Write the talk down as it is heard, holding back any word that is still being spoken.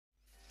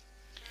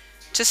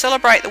To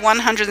celebrate the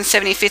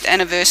 175th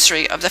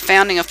anniversary of the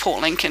founding of Port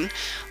Lincoln,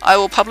 I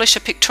will publish a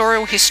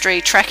pictorial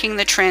history tracking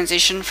the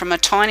transition from a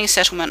tiny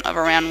settlement of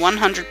around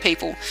 100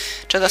 people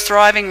to the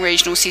thriving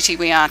regional city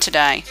we are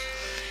today.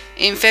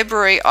 In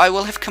February, I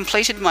will have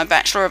completed my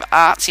Bachelor of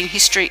Arts in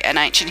History and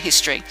Ancient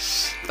History,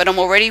 but I'm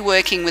already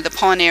working with the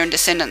Pioneer and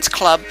Descendants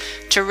Club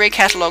to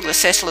recatalogue the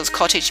Settlers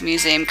Cottage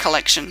Museum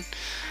collection.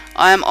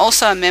 I am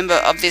also a member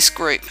of this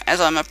group, as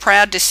I am a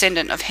proud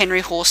descendant of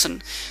Henry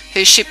Hawson,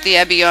 whose ship the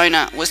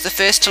Abiona was the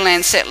first to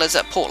land settlers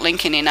at Port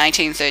Lincoln in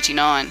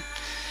 1839.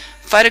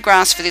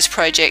 Photographs for this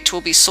project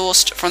will be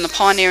sourced from the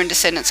Pioneer and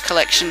Descendants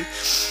collection,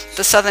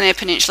 the Southern Eyre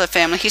Peninsula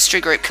Family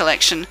History Group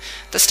collection,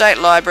 the State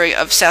Library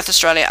of South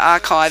Australia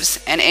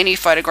Archives, and any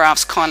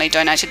photographs kindly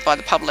donated by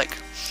the public.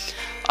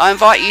 I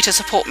invite you to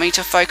support me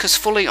to focus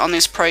fully on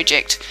this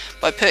project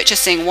by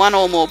purchasing one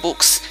or more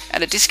books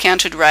at a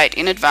discounted rate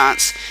in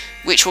advance,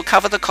 which will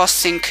cover the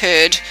costs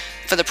incurred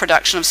for the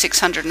production of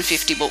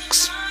 650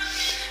 books.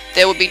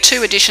 There will be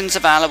 2 editions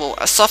available,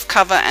 a soft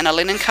cover and a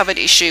linen covered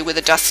issue with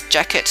a dust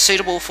jacket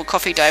suitable for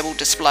coffee table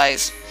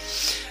displays.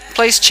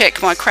 Please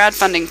check my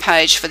crowdfunding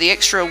page for the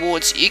extra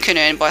awards you can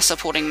earn by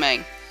supporting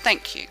me.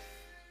 Thank you.